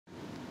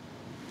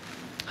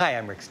Hi,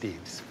 I'm Rick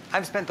Steves.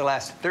 I've spent the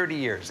last 30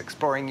 years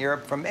exploring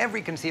Europe from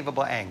every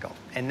conceivable angle.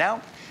 And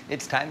now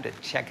it's time to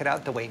check it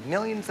out the way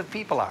millions of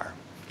people are.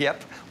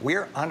 Yep,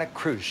 we're on a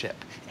cruise ship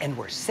and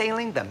we're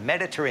sailing the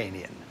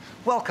Mediterranean.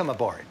 Welcome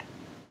aboard.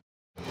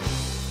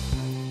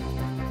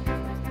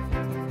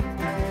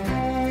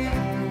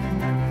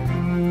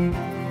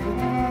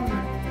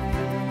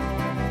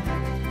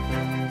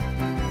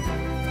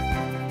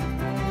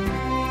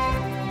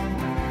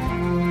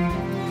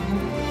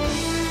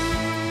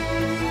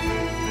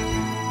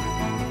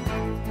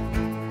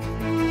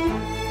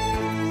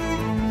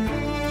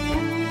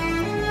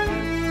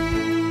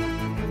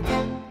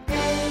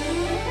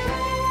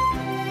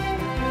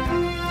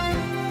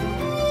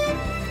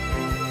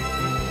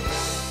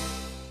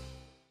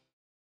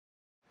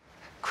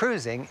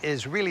 Cruising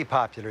is really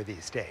popular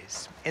these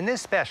days. In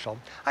this special,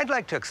 I'd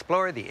like to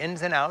explore the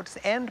ins and outs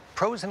and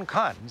pros and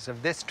cons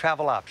of this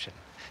travel option.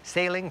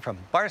 Sailing from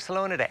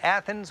Barcelona to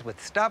Athens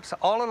with stops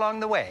all along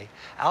the way,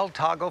 I'll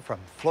toggle from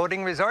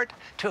floating resort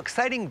to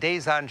exciting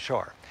days on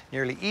shore,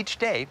 nearly each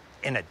day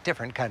in a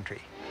different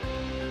country.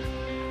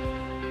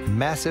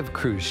 Massive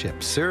cruise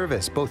ships serve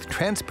as both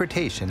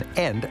transportation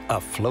and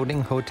a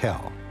floating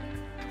hotel.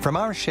 From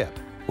our ship,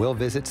 we'll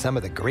visit some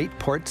of the great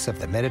ports of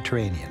the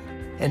Mediterranean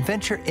and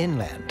venture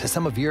inland to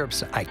some of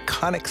Europe's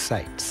iconic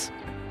sites.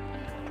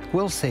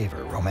 We'll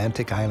savor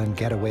romantic island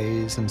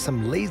getaways and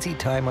some lazy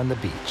time on the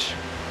beach.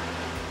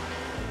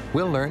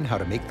 We'll learn how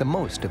to make the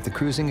most of the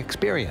cruising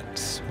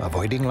experience,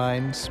 avoiding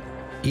lines,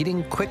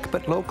 eating quick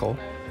but local,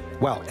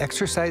 while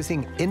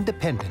exercising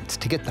independence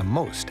to get the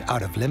most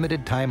out of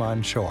limited time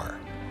on shore.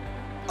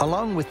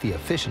 Along with the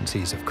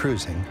efficiencies of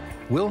cruising,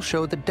 we'll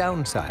show the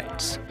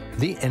downsides,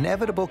 the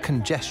inevitable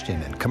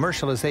congestion and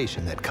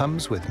commercialization that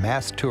comes with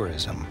mass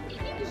tourism.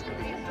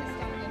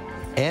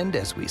 And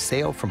as we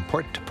sail from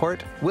port to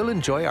port, we'll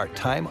enjoy our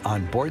time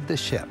on board the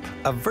ship,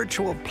 a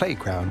virtual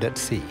playground at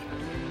sea.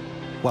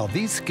 While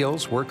these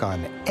skills work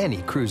on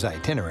any cruise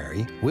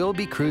itinerary, we'll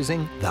be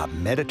cruising the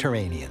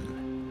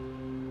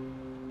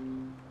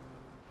Mediterranean.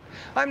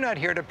 I'm not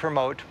here to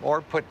promote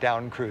or put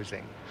down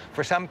cruising.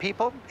 For some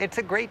people, it's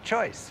a great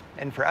choice,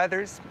 and for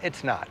others,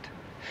 it's not.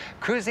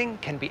 Cruising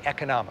can be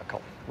economical,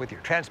 with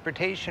your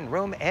transportation,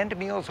 room, and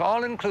meals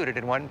all included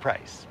in one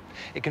price.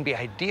 It can be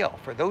ideal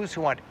for those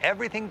who want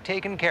everything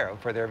taken care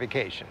of for their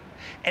vacation.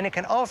 And it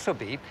can also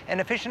be an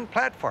efficient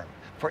platform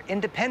for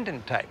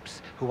independent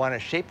types who want to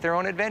shape their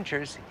own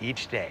adventures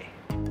each day.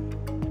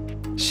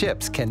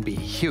 Ships can be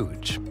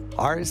huge.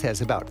 Ours has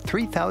about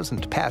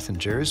 3,000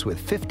 passengers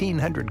with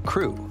 1,500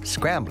 crew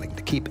scrambling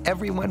to keep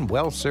everyone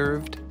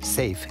well-served,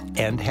 safe,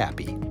 and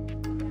happy.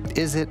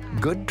 Is it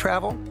good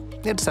travel?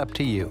 It's up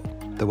to you.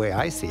 The way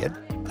I see it,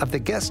 of the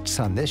guests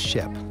on this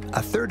ship,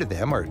 a third of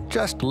them are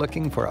just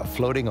looking for a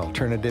floating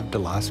alternative to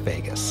Las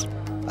Vegas.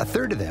 A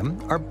third of them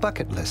are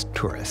bucket list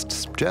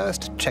tourists,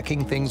 just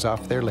checking things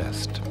off their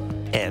list.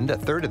 And a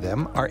third of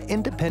them are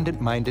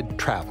independent-minded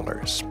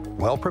travelers,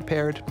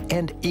 well-prepared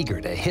and eager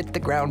to hit the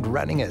ground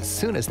running as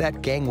soon as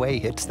that gangway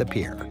hits the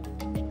pier.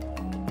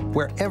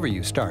 Wherever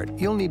you start,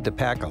 you'll need to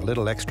pack a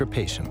little extra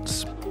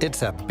patience.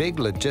 It's a big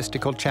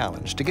logistical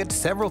challenge to get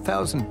several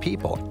thousand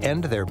people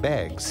and their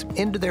bags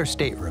into their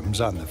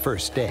staterooms on the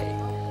first day.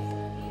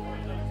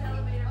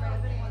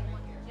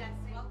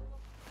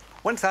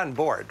 Once on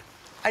board,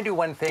 I do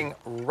one thing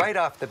right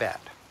off the bat: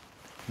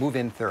 move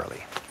in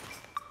thoroughly.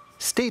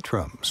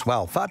 Staterooms,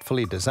 while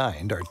thoughtfully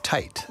designed, are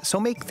tight, so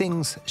make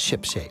things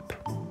shipshape.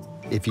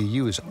 If you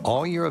use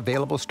all your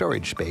available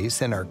storage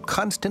space and are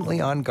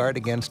constantly on guard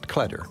against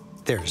clutter,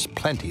 there's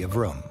plenty of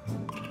room.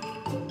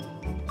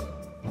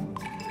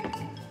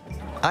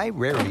 I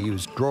rarely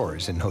use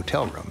drawers in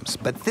hotel rooms,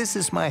 but this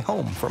is my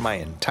home for my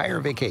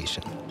entire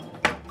vacation.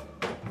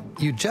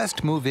 You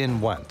just move in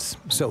once,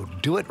 so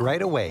do it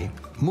right away,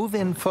 move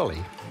in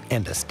fully,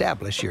 and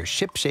establish your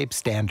ship-shape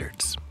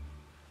standards.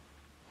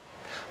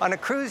 On a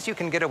cruise, you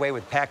can get away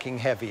with packing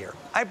heavier.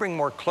 I bring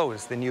more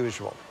clothes than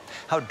usual.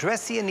 How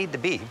dressy you need to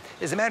be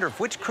is a matter of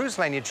which cruise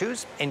line you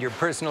choose and your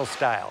personal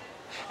style.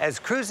 As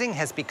cruising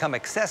has become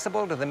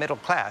accessible to the middle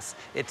class,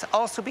 it's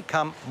also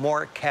become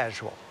more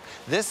casual.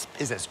 This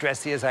is as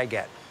dressy as I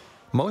get.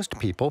 Most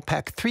people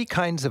pack 3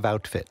 kinds of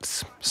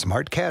outfits: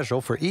 smart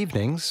casual for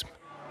evenings,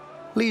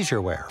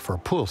 leisure wear for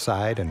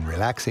poolside and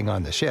relaxing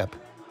on the ship,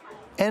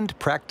 and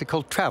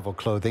practical travel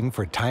clothing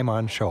for time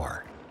on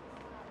shore.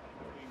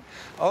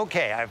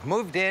 Okay, I've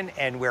moved in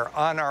and we're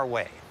on our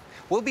way.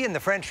 We'll be in the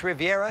French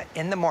Riviera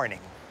in the morning.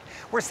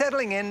 We're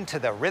settling into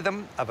the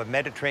rhythm of a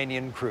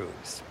Mediterranean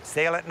cruise.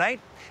 Sail at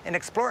night and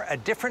explore a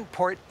different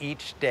port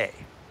each day.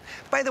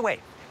 By the way,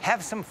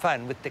 have some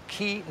fun with the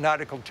key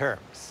nautical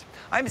terms.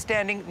 I'm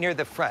standing near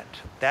the front.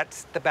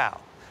 That's the bow.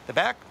 The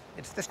back,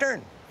 it's the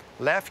stern.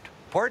 Left,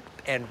 port,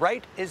 and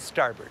right is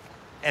starboard.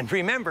 And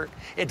remember,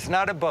 it's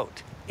not a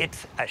boat,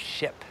 it's a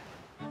ship.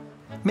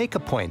 Make a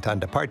point on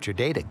departure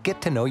day to get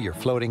to know your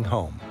floating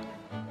home.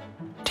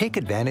 Take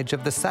advantage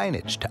of the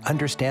signage to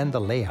understand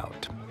the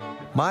layout.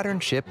 Modern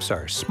ships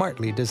are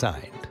smartly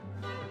designed.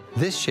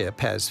 This ship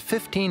has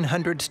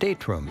 1,500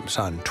 staterooms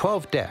on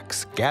 12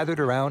 decks gathered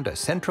around a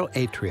central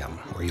atrium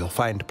where you'll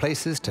find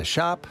places to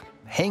shop,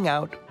 hang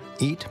out,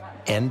 eat,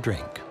 and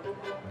drink.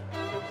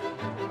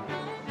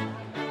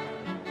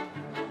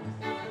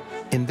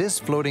 In this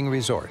floating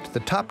resort, the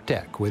top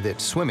deck with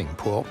its swimming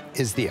pool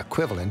is the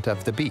equivalent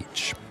of the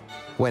beach.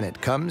 When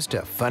it comes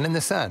to fun in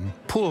the sun,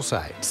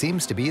 poolside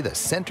seems to be the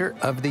center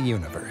of the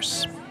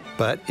universe.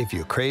 But if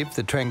you crave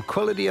the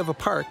tranquility of a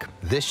park,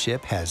 this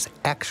ship has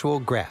actual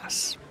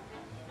grass.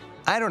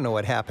 I don't know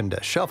what happened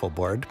to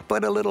shuffleboard,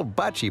 but a little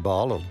bocce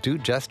ball will do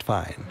just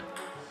fine.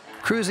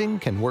 Cruising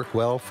can work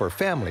well for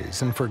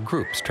families and for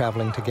groups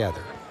traveling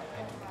together.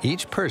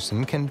 Each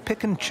person can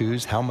pick and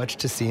choose how much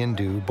to see and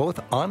do both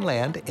on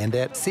land and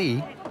at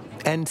sea,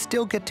 and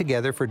still get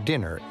together for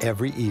dinner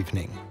every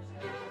evening.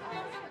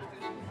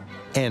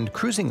 And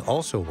cruising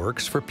also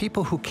works for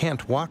people who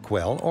can't walk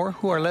well or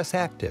who are less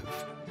active.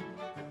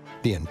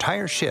 The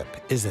entire ship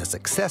is as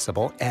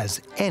accessible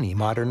as any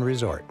modern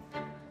resort.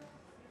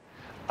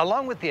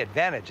 Along with the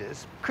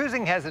advantages,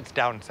 cruising has its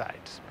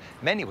downsides.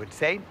 Many would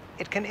say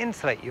it can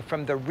insulate you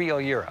from the real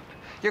Europe.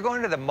 You're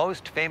going to the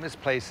most famous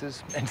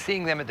places and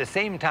seeing them at the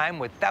same time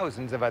with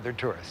thousands of other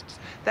tourists.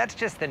 That's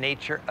just the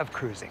nature of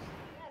cruising.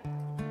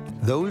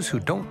 Those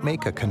who don't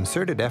make a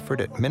concerted effort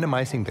at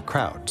minimizing the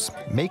crowds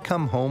may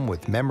come home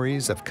with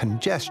memories of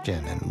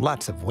congestion and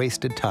lots of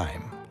wasted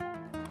time.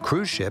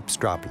 Cruise ships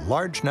drop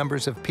large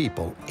numbers of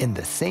people in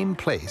the same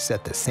place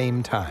at the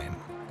same time.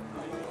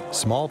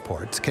 Small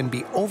ports can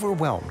be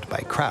overwhelmed by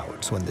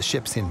crowds when the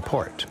ship's in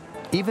port.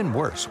 Even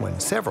worse when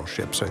several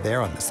ships are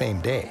there on the same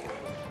day.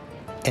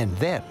 And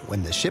then,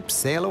 when the ships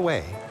sail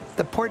away,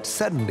 the port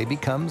suddenly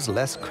becomes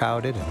less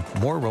crowded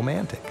and more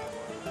romantic.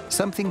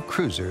 Something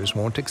cruisers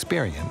won't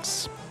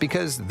experience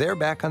because they're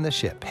back on the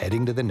ship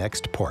heading to the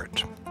next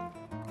port.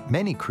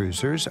 Many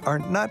cruisers are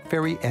not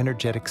very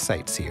energetic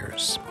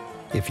sightseers.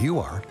 If you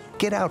are,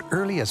 get out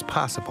early as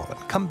possible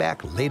and come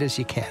back late as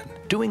you can.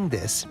 Doing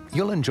this,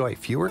 you'll enjoy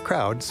fewer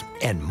crowds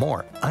and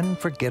more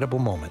unforgettable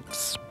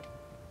moments.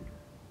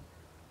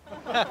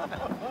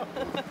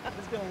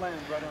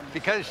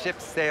 Because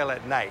ships sail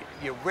at night,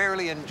 you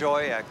rarely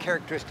enjoy a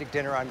characteristic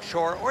dinner on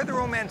shore or the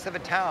romance of a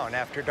town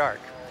after dark.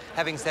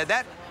 Having said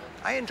that,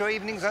 I enjoy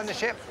evenings on the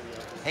ship,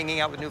 hanging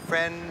out with new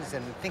friends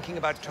and thinking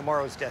about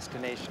tomorrow's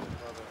destination.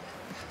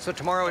 So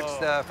tomorrow it's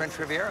the French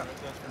Riviera.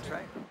 That's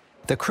right.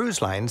 The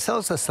cruise line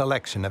sells a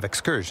selection of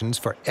excursions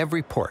for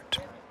every port.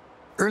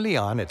 Early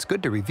on, it's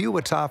good to review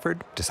what's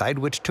offered, decide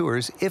which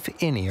tours, if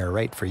any, are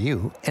right for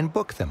you, and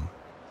book them.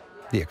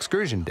 The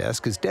excursion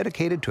desk is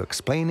dedicated to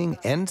explaining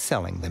and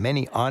selling the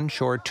many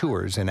onshore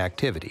tours and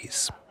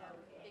activities.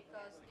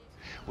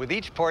 With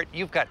each port,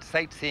 you've got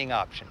sightseeing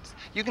options.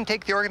 You can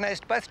take the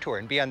organized bus tour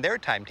and be on their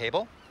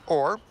timetable,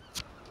 or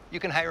you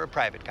can hire a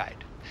private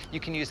guide. You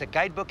can use a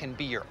guidebook and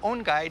be your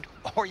own guide,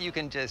 or you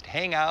can just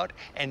hang out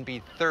and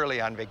be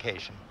thoroughly on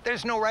vacation.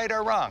 There's no right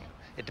or wrong.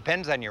 It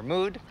depends on your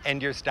mood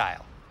and your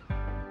style.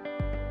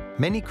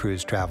 Many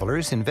cruise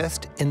travelers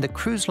invest in the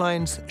cruise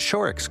line's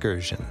shore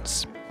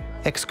excursions.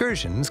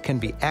 Excursions can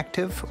be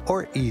active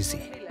or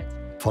easy,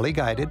 fully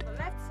guided,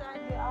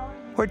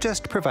 or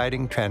just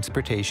providing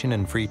transportation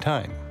and free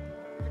time.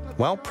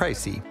 While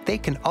pricey, they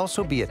can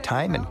also be a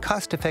time and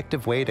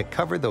cost-effective way to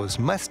cover those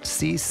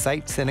must-see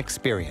sights and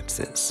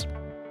experiences.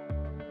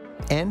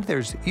 And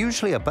there's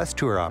usually a bus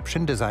tour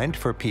option designed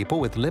for people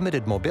with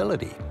limited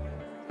mobility.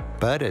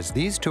 But as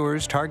these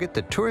tours target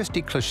the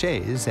touristy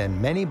cliches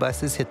and many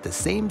buses hit the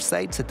same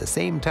sites at the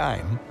same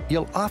time,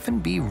 you'll often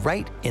be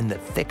right in the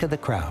thick of the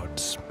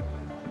crowds.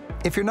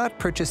 If you're not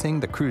purchasing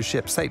the cruise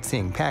ship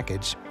sightseeing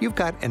package, you've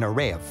got an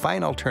array of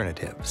fine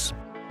alternatives.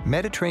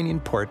 Mediterranean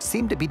ports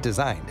seem to be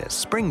designed as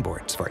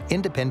springboards for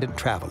independent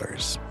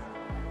travelers.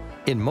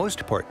 In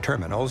most port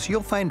terminals,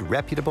 you'll find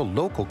reputable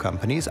local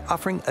companies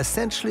offering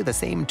essentially the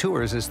same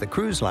tours as the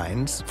cruise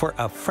lines for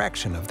a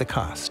fraction of the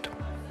cost.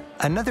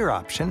 Another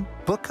option,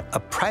 book a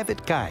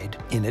private guide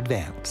in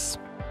advance.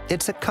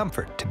 It's a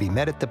comfort to be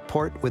met at the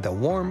port with a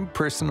warm,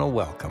 personal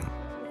welcome.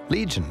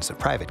 Legions of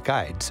private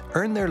guides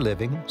earn their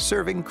living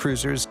serving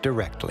cruisers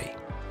directly.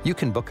 You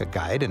can book a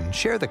guide and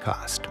share the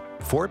cost.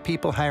 4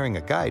 people hiring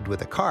a guide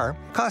with a car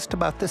cost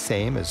about the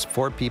same as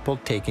 4 people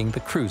taking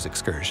the cruise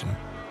excursion.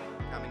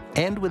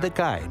 And with a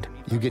guide,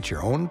 you get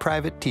your own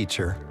private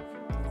teacher.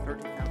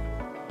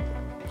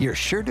 You're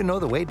sure to know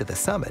the way to the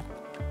summit.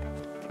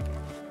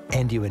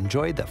 And you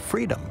enjoy the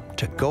freedom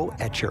to go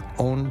at your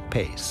own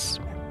pace.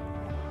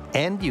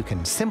 And you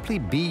can simply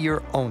be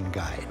your own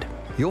guide.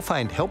 You'll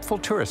find helpful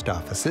tourist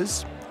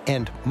offices,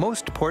 and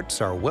most ports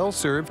are well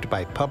served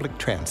by public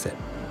transit.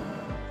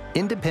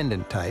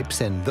 Independent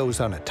types and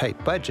those on a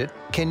tight budget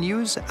can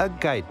use a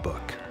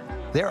guidebook.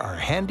 There are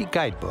handy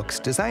guidebooks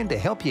designed to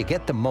help you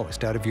get the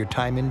most out of your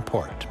time in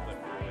port.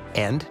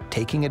 And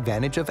taking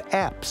advantage of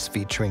apps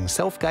featuring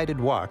self-guided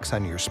walks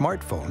on your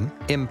smartphone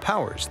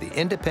empowers the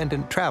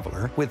independent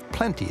traveler with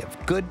plenty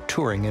of good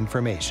touring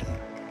information.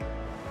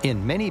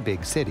 In many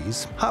big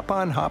cities,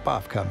 hop-on,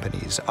 hop-off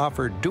companies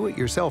offer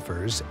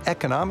do-it-yourselfers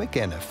economic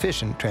and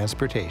efficient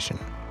transportation.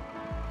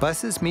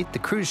 Buses meet the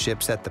cruise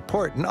ships at the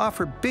port and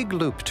offer big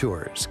loop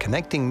tours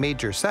connecting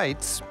major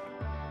sites,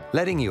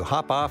 letting you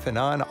hop off and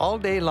on all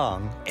day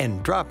long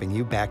and dropping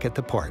you back at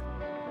the port.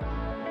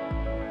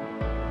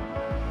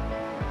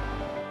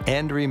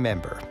 And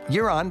remember,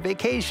 you're on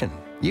vacation.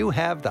 You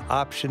have the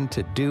option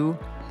to do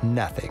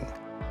nothing.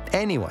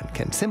 Anyone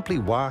can simply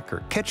walk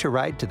or catch a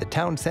ride to the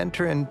town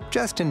center and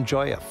just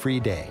enjoy a free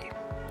day.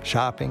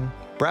 Shopping,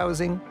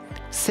 browsing,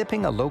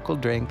 sipping a local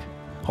drink,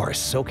 or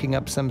soaking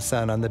up some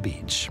sun on the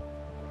beach.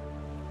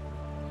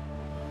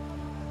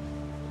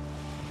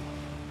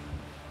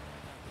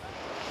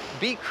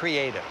 Be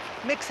creative.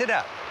 Mix it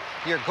up.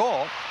 Your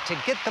goal, to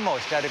get the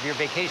most out of your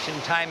vacation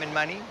time and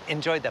money,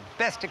 enjoy the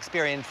best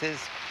experiences,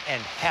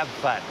 and have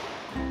fun.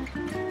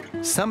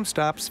 Some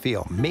stops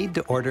feel made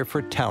to order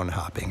for town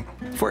hopping.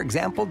 For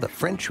example, the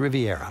French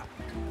Riviera.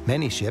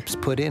 Many ships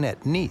put in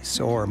at Nice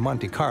or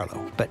Monte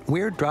Carlo, but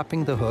we're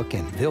dropping the hook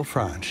in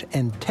Villefranche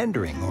and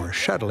tendering or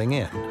shuttling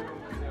in.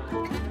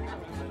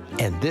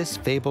 And this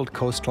fabled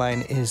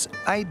coastline is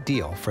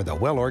ideal for the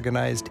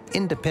well-organized,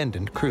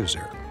 independent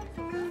cruiser.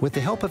 With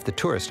the help of the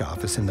tourist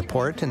office in the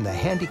port and the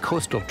handy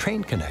coastal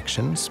train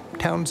connections,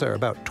 towns are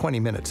about 20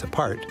 minutes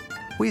apart,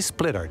 we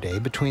split our day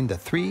between the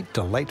 3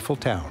 delightful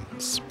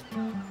towns.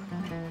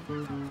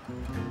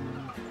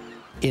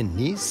 In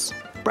Nice,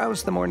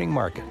 browse the morning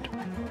market,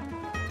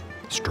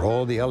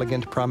 stroll the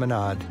elegant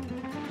promenade,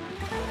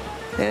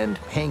 and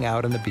hang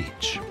out on the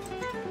beach.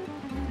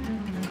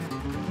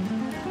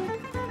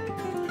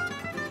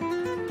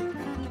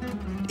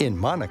 In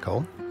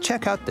Monaco,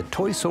 check out the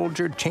toy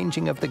soldier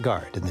changing of the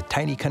guard in the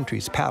tiny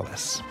country's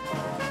palace.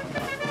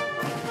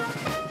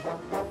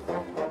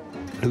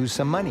 Lose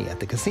some money at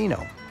the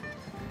casino.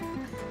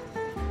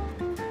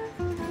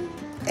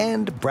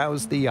 And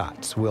browse the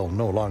yachts we'll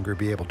no longer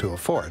be able to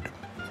afford.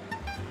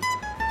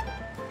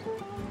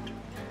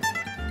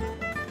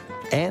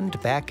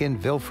 And back in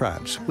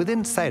Villefranche,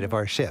 within sight of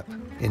our ship,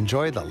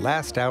 enjoy the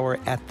last hour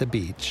at the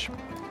beach.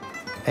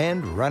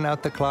 And run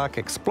out the clock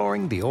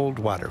exploring the old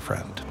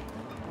waterfront.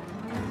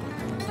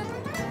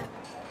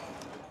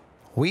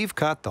 We've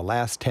caught the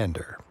last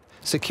tender.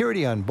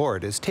 Security on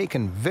board is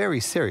taken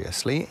very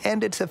seriously,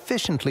 and it's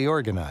efficiently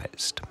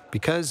organized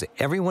because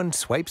everyone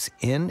swipes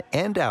in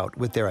and out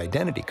with their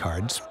identity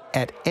cards.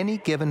 At any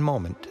given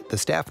moment, the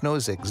staff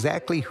knows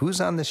exactly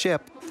who's on the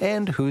ship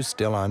and who's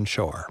still on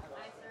shore.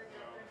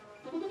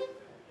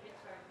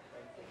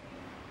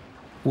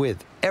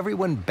 With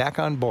everyone back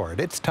on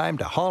board, it's time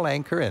to haul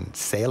anchor and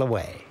sail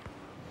away.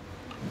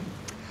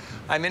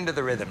 I'm into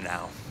the rhythm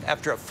now.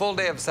 After a full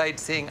day of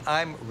sightseeing,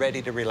 I'm ready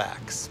to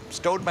relax.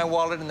 Stowed my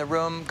wallet in the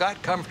room,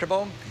 got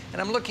comfortable,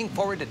 and I'm looking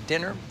forward to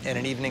dinner and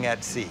an evening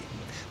at sea.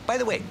 By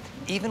the way,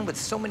 even with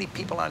so many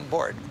people on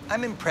board,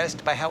 I'm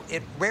impressed by how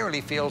it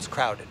rarely feels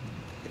crowded.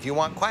 If you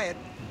want quiet,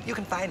 you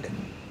can find it.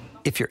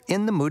 If you're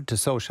in the mood to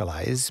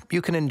socialize,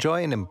 you can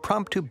enjoy an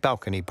impromptu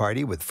balcony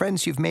party with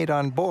friends you've made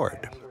on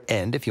board.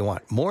 And if you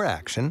want more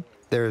action,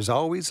 there's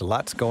always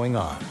lots going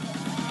on.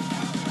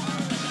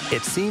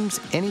 It seems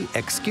any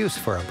excuse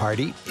for a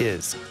party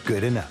is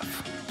good enough.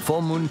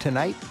 Full moon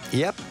tonight?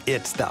 Yep,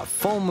 it's the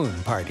full moon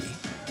party.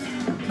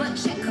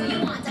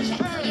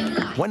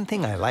 One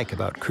thing I like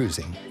about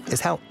cruising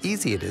is how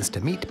easy it is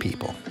to meet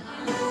people.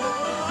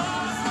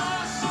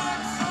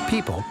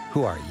 People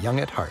who are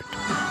young at heart.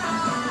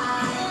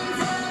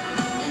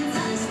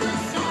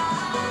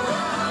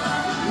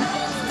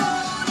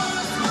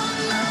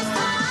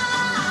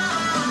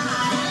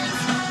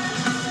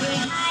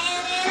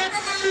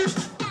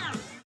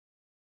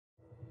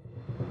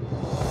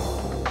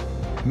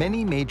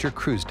 Many major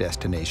cruise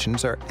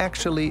destinations are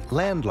actually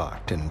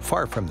landlocked and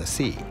far from the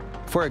sea.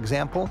 For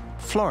example,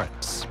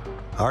 Florence.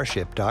 Our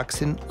ship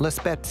docks in La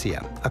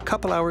Spezia, a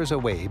couple hours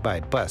away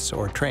by bus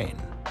or train.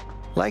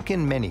 Like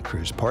in many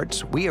cruise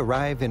ports, we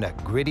arrive in a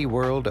gritty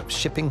world of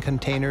shipping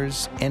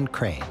containers and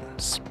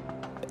cranes.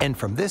 And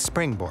from this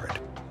springboard,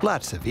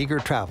 lots of eager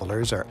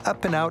travelers are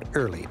up and out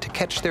early to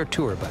catch their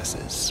tour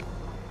buses.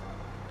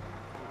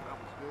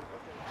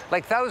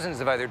 Like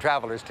thousands of other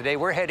travelers today,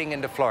 we're heading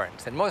into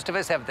Florence, and most of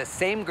us have the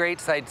same great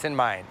sights in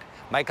mind: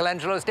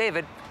 Michelangelo's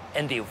David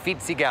and the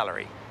Uffizi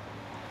Gallery.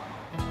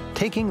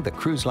 Taking the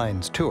cruise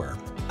line's tour,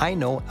 I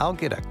know I'll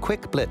get a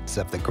quick blitz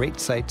of the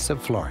great sights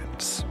of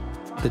Florence.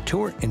 The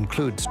tour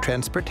includes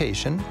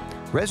transportation,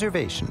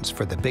 reservations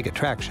for the big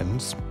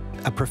attractions,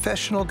 a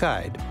professional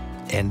guide,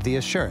 and the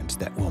assurance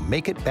that we'll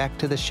make it back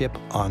to the ship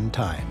on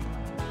time.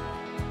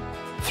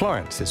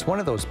 Florence is one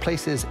of those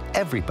places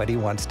everybody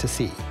wants to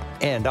see.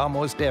 And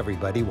almost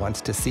everybody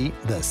wants to see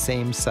the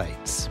same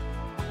sights.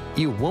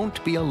 You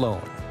won't be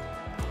alone.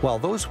 While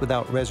those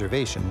without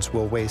reservations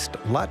will waste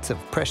lots of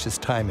precious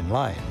time in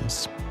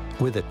lines,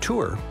 with a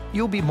tour,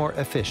 you'll be more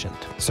efficient,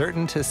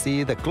 certain to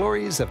see the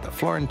glories of the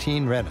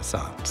Florentine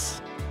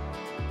Renaissance,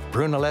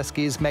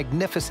 Brunelleschi's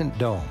magnificent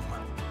dome,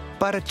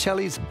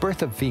 Botticelli's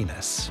Birth of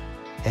Venus,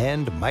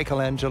 and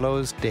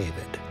Michelangelo's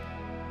David.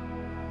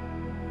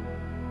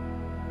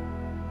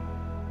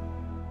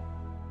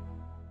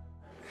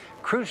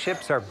 Cruise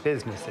ships are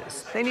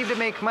businesses. They need to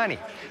make money,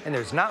 and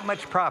there's not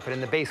much profit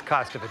in the base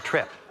cost of a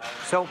trip.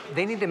 So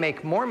they need to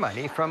make more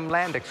money from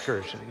land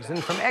excursions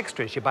and from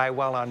extras you buy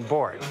while on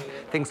board.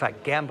 Things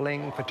like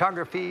gambling,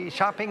 photography,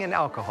 shopping, and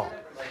alcohol.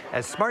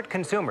 As smart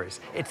consumers,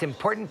 it's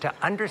important to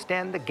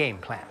understand the game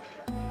plan.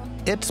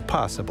 It's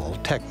possible,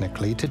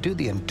 technically, to do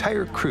the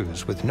entire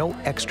cruise with no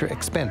extra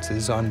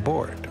expenses on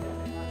board.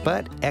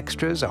 But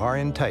extras are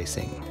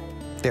enticing.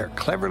 They're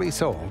cleverly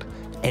sold,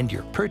 and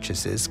your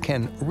purchases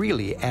can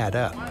really add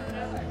up.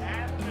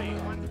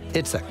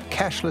 It's a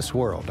cashless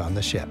world on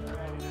the ship.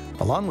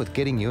 Along with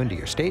getting you into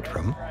your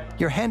stateroom,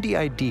 your handy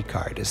ID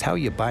card is how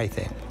you buy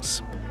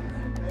things.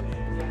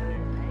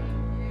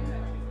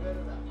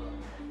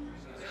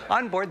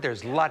 On board,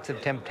 there's lots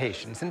of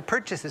temptations, and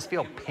purchases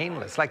feel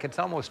painless, like it's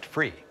almost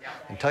free,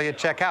 until you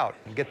check out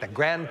and get the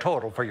grand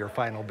total for your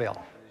final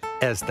bill.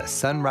 As the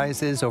sun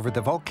rises over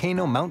the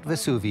volcano Mount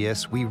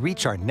Vesuvius, we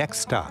reach our next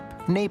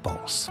stop,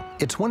 Naples.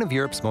 It's one of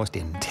Europe's most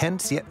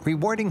intense yet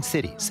rewarding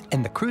cities,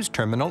 and the cruise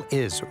terminal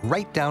is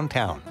right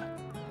downtown.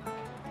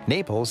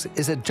 Naples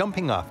is a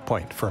jumping-off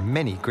point for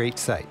many great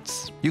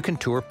sights. You can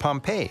tour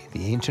Pompeii,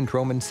 the ancient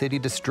Roman city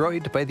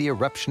destroyed by the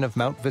eruption of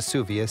Mount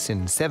Vesuvius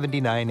in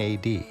 79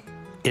 AD.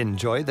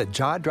 Enjoy the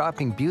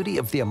jaw-dropping beauty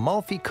of the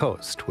Amalfi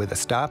Coast with a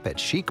stop at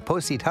chic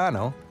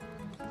Positano,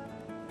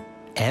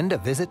 and a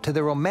visit to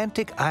the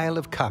romantic Isle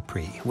of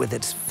Capri with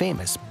its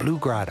famous Blue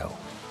Grotto.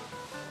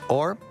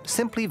 Or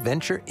simply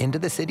venture into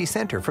the city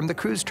center from the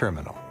cruise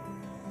terminal.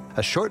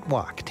 A short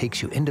walk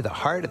takes you into the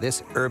heart of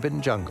this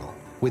urban jungle,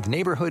 with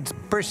neighborhoods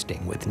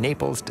bursting with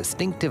Naples'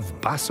 distinctive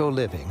basso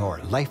living or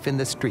life in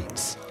the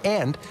streets,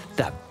 and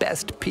the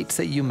best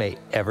pizza you may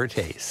ever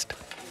taste.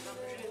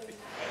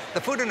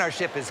 The food on our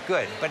ship is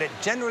good, but it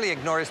generally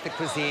ignores the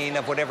cuisine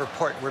of whatever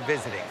port we're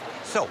visiting.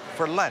 So,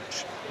 for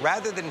lunch,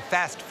 rather than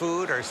fast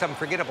food or some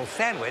forgettable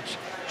sandwich,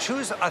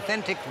 choose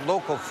authentic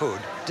local food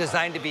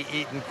designed to be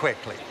eaten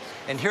quickly.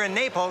 And here in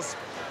Naples,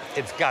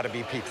 it's gotta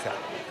be pizza.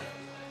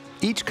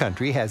 Each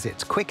country has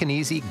its quick and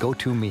easy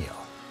go-to meal.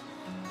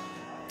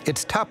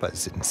 It's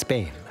tapas in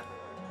Spain.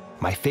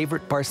 My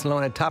favorite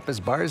Barcelona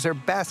tapas bars are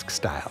Basque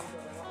style.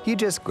 You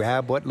just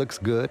grab what looks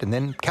good and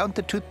then count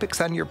the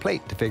toothpicks on your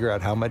plate to figure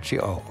out how much you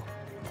owe.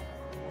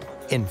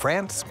 In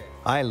France,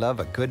 I love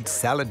a good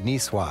salad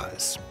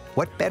niçoise.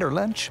 What better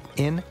lunch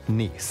in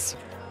Nice?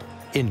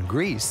 In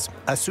Greece,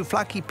 a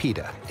souvlaki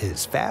pita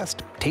is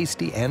fast,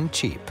 tasty, and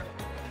cheap.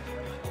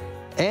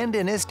 And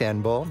in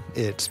Istanbul,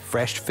 it's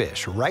fresh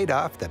fish right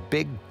off the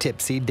big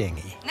tipsy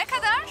dinghy. Ne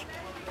kadar?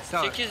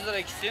 So, 8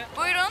 lira ikisi.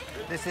 Buyurun.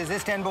 this is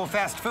Istanbul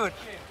fast food.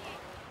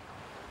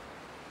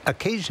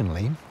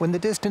 Occasionally, when the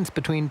distance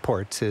between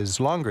ports is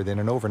longer than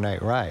an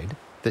overnight ride,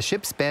 the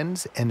ship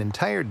spends an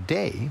entire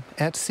day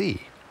at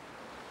sea.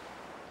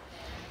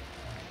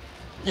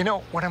 You know,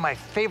 one of my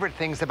favorite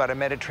things about a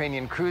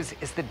Mediterranean cruise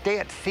is the day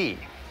at sea.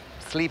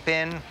 Sleep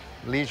in,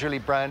 leisurely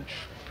brunch,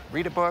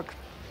 read a book,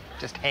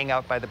 just hang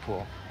out by the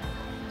pool.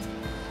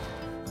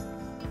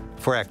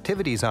 For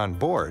activities on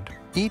board,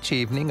 each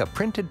evening a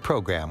printed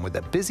program with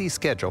a busy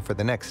schedule for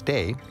the next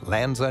day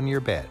lands on your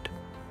bed.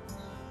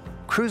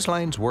 Cruise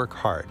lines work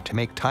hard to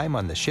make time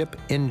on the ship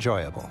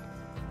enjoyable.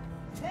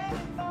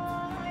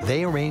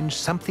 They arrange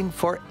something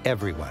for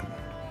everyone.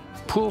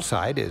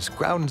 Poolside is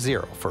ground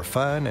zero for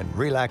fun and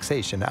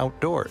relaxation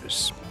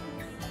outdoors.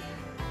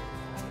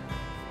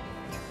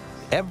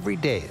 Every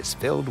day is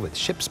filled with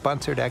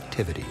ship-sponsored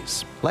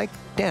activities, like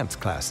dance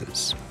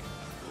classes.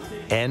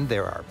 And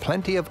there are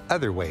plenty of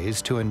other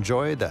ways to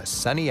enjoy the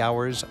sunny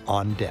hours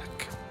on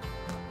deck.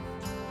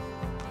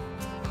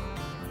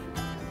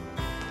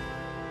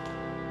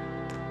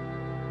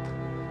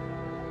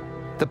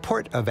 The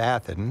port of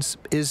Athens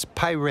is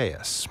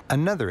Piraeus,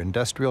 another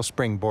industrial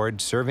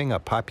springboard serving a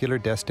popular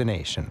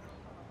destination.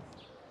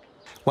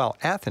 While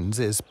Athens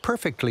is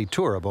perfectly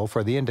tourable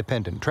for the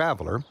independent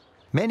traveler,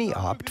 many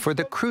opt for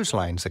the cruise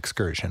line's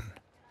excursion.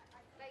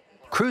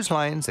 Cruise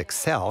lines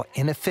excel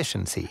in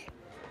efficiency.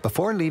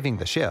 Before leaving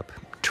the ship,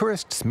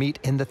 tourists meet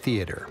in the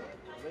theater,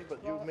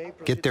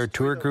 get their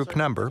tour group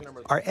number,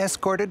 are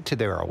escorted to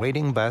their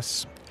awaiting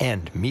bus,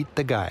 and meet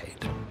the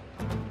guide.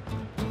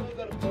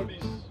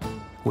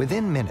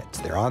 Within minutes,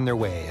 they're on their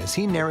way as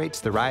he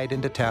narrates the ride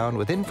into town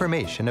with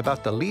information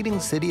about the leading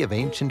city of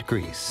ancient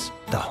Greece,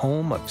 the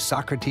home of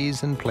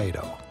Socrates and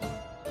Plato.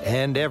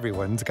 And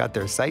everyone's got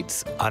their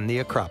sights on the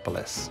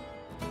Acropolis.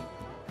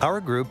 Our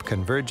group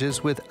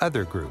converges with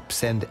other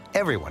groups, and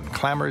everyone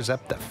clambers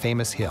up the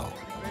famous hill.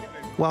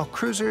 While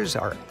cruisers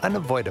are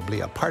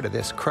unavoidably a part of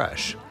this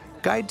crush,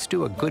 guides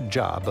do a good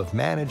job of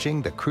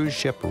managing the cruise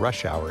ship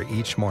rush hour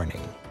each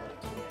morning.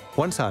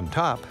 Once on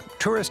top,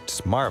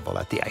 tourists marvel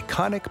at the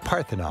iconic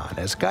Parthenon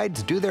as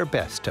guides do their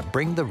best to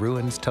bring the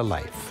ruins to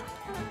life.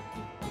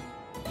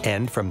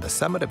 And from the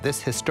summit of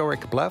this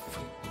historic bluff,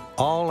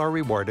 all are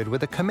rewarded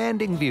with a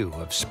commanding view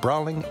of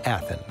sprawling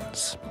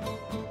Athens.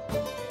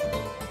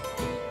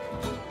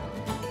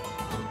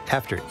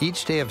 After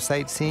each day of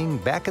sightseeing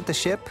back at the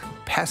ship,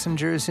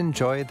 passengers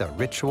enjoy the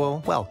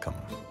ritual welcome.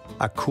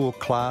 A cool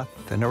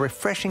cloth and a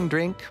refreshing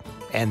drink,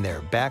 and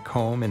they're back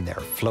home in their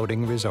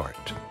floating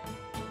resort.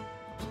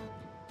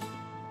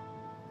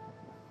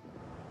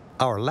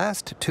 Our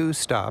last two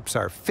stops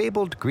are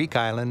fabled Greek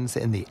islands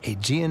in the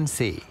Aegean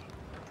Sea.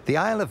 The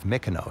Isle of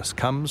Mykonos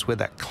comes with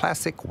a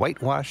classic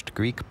whitewashed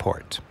Greek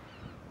port.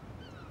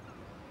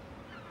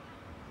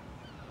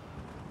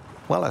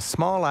 While a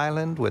small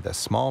island with a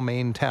small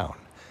main town,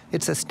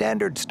 it's a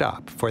standard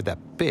stop for the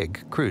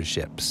big cruise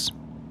ships.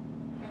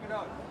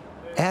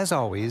 As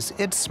always,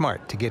 it's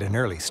smart to get an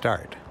early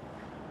start.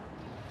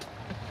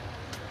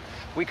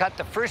 We got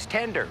the first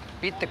tender,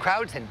 beat the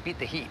crowds and beat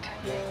the heat.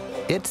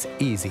 It's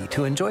easy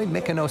to enjoy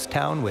Mykonos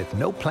town with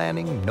no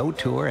planning, no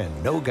tour,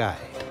 and no guide.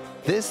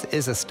 This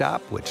is a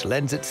stop which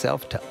lends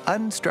itself to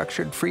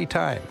unstructured free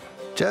time,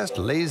 just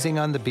lazing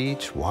on the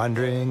beach,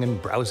 wandering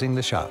and browsing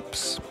the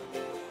shops.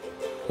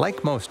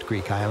 Like most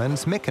Greek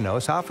islands,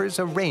 Mykonos offers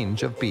a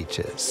range of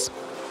beaches.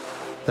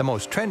 The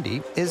most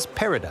trendy is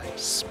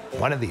Paradise,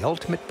 one of the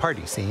ultimate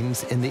party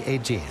scenes in the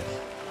Aegean.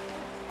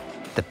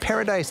 The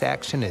Paradise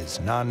action is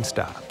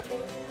non-stop.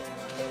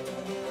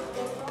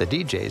 The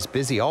DJ's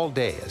busy all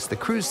day as the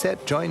cruise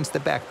set joins the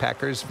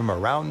backpackers from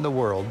around the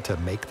world to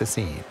make the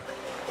scene.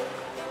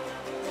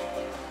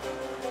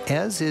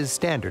 As is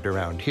standard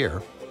around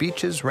here,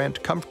 beaches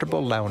rent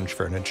comfortable lounge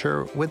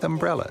furniture with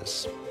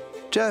umbrellas.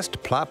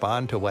 Just plop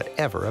on to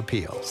whatever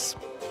appeals.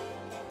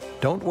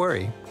 Don't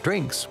worry,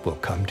 drinks will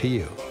come to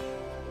you.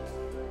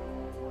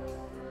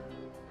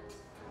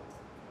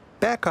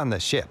 Back on the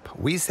ship,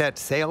 we set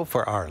sail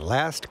for our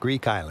last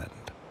Greek island.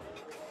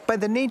 By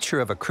the nature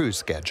of a cruise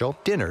schedule,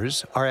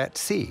 dinners are at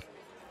sea.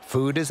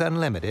 Food is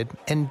unlimited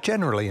and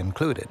generally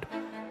included.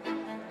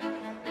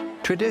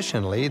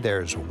 Traditionally,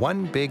 there's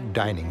one big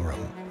dining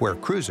room where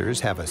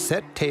cruisers have a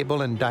set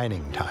table and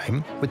dining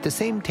time with the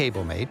same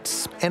table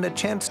mates and a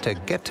chance to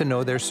get to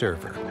know their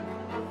server.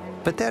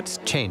 But that's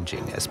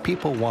changing as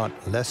people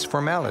want less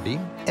formality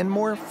and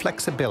more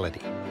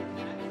flexibility.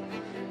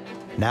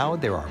 Now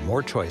there are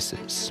more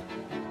choices.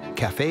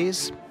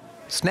 Cafes,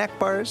 snack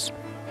bars,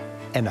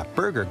 and a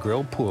burger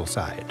grill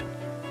poolside.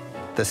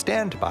 The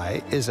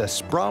standby is a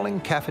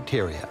sprawling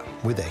cafeteria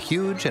with a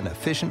huge and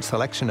efficient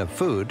selection of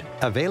food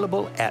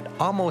available at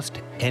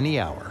almost any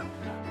hour.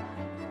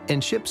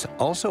 And ships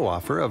also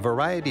offer a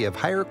variety of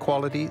higher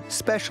quality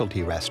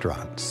specialty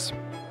restaurants.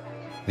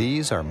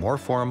 These are more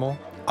formal,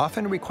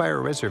 often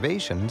require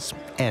reservations,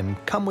 and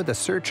come with a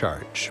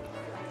surcharge.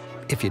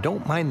 If you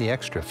don't mind the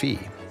extra fee,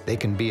 they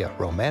can be a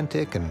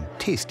romantic and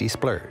tasty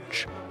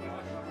splurge.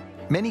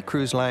 Many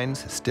cruise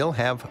lines still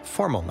have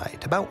formal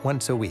night about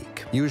once a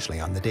week,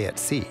 usually on the day at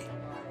sea.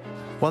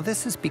 While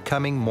this is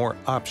becoming more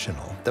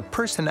optional, the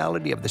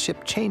personality of the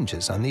ship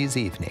changes on these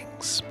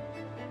evenings.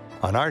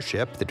 On our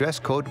ship, the dress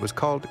code was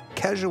called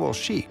casual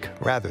chic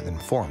rather than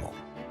formal.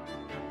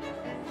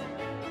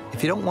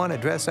 If you don't want to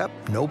dress up,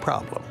 no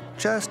problem.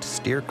 Just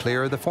steer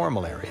clear of the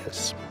formal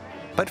areas.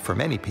 But for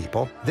many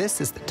people, this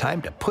is the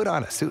time to put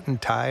on a suit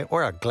and tie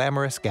or a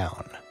glamorous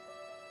gown.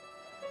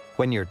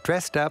 When you're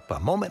dressed up, a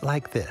moment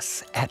like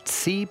this, at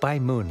sea by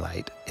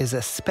moonlight, is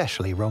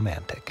especially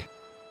romantic.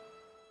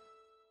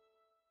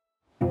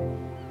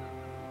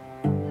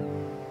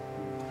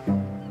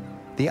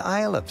 The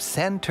Isle of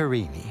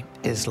Santorini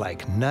is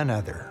like none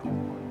other.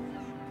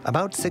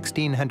 About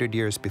 1600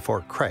 years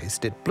before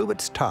Christ, it blew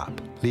its top,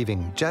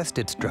 leaving just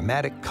its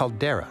dramatic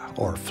caldera,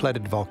 or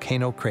flooded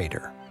volcano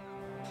crater.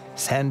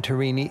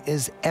 Santorini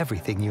is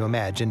everything you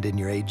imagined in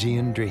your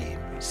Aegean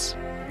dreams.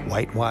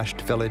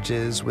 Whitewashed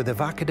villages with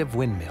evocative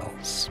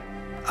windmills,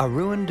 a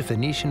ruined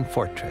Venetian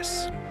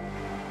fortress,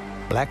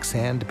 black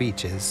sand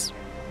beaches,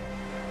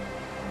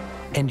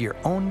 and your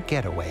own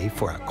getaway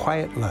for a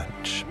quiet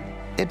lunch.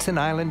 It's an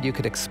island you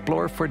could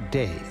explore for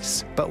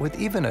days, but with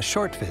even a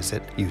short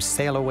visit, you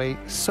sail away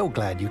so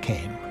glad you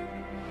came.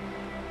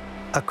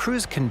 A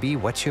cruise can be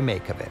what you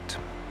make of it.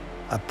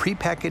 A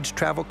prepackaged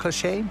travel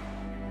cliché,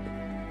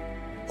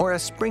 or a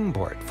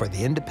springboard for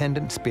the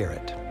independent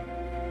spirit.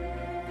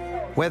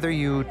 Whether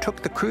you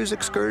took the cruise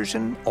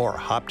excursion or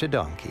hopped a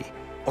donkey,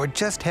 or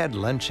just had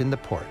lunch in the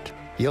port,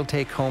 you'll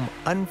take home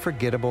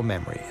unforgettable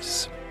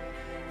memories.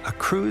 A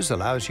cruise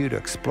allows you to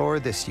explore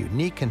this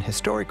unique and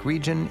historic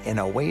region in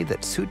a way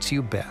that suits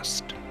you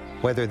best.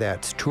 Whether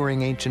that's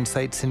touring ancient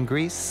sites in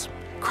Greece,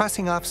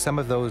 crossing off some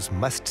of those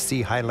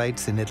must-see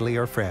highlights in Italy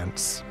or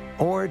France,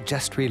 or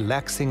just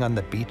relaxing on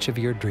the beach of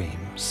your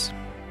dreams.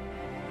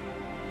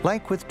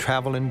 Like with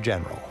travel in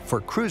general, for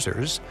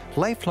cruisers,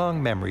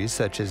 lifelong memories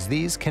such as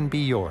these can be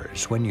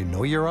yours when you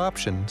know your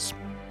options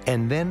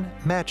and then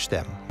match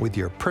them with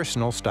your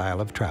personal style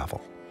of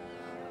travel.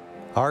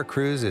 Our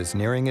cruise is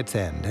nearing its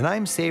end, and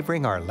I'm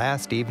savoring our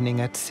last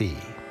evening at sea.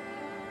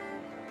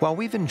 While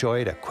we've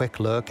enjoyed a quick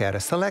look at a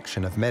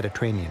selection of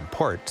Mediterranean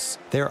ports,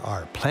 there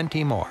are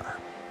plenty more.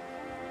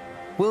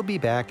 We'll be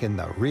back in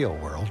the real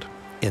world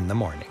in the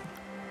morning.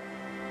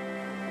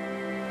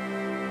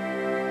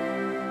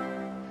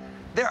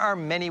 There are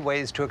many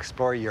ways to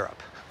explore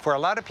Europe. For a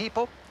lot of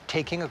people,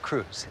 taking a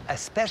cruise,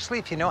 especially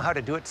if you know how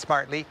to do it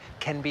smartly,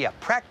 can be a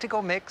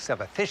practical mix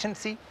of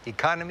efficiency,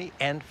 economy,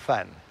 and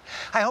fun.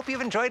 I hope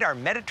you've enjoyed our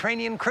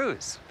Mediterranean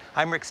cruise.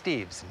 I'm Rick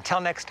Steves. Until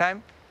next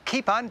time,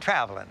 keep on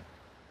traveling.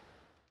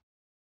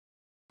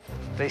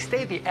 They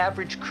say the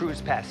average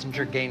cruise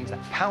passenger gains a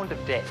pound a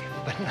day,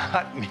 but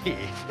not me.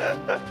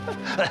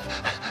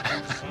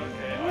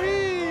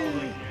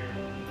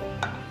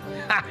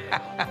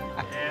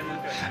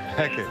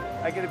 Okay.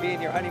 I gotta be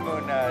in your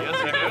honeymoon. Yes,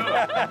 you do.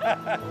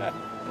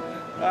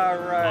 All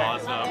right.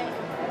 Awesome.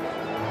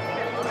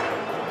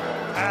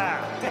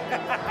 Ah.